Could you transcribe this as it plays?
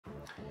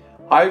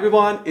Hi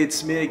everyone,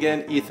 it's me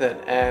again, Ethan,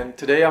 and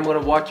today I'm going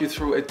to walk you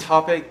through a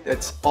topic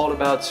that's all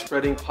about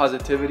spreading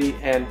positivity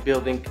and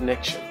building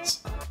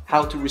connections.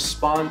 How to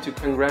respond to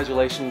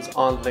congratulations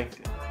on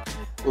LinkedIn.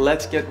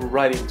 Let's get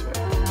right into it.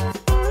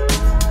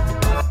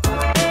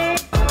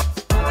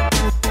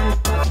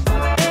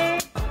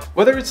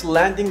 Whether it's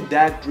landing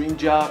that dream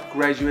job,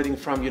 graduating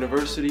from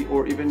university,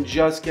 or even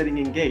just getting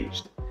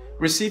engaged,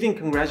 receiving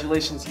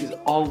congratulations is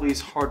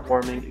always a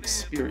heartwarming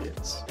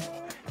experience.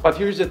 But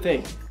here's the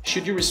thing,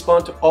 should you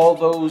respond to all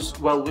those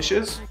well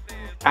wishes?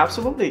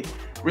 Absolutely.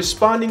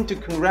 Responding to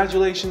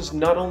congratulations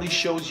not only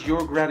shows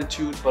your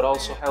gratitude, but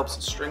also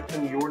helps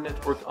strengthen your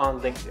network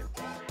on LinkedIn.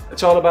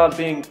 It's all about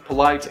being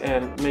polite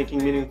and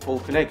making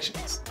meaningful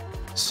connections.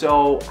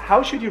 So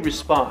how should you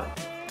respond?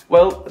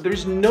 Well,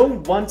 there's no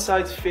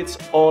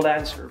one-size-fits-all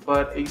answer,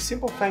 but a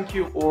simple thank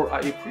you or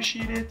I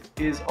appreciate it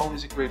is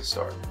always a great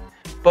start.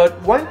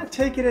 But why not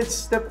take it a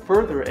step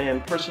further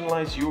and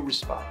personalize your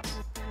response?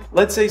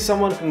 Let's say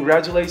someone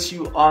congratulates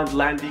you on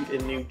landing a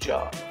new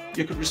job.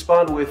 You could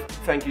respond with,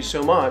 "Thank you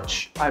so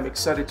much. I'm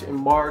excited to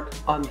embark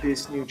on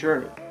this new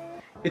journey."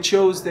 It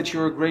shows that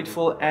you're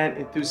grateful and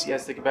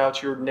enthusiastic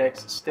about your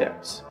next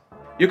steps.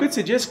 You could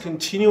suggest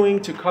continuing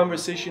the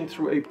conversation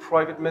through a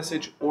private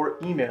message or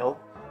email,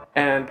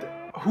 and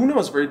who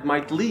knows where it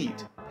might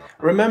lead.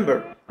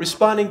 Remember,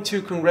 responding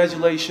to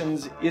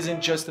congratulations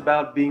isn't just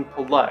about being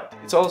polite.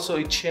 It's also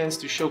a chance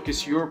to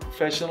showcase your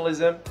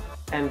professionalism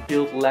and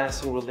build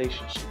lasting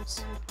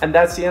relationships. And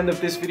that's the end of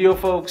this video,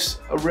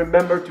 folks.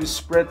 Remember to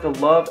spread the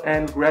love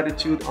and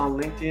gratitude on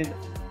LinkedIn,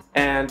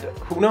 and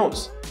who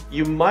knows,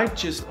 you might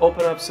just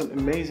open up some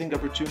amazing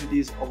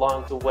opportunities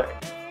along the way.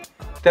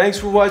 Thanks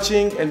for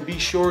watching, and be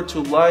sure to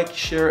like,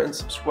 share, and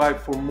subscribe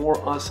for more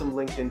awesome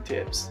LinkedIn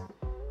tips.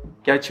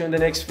 Catch you in the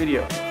next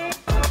video.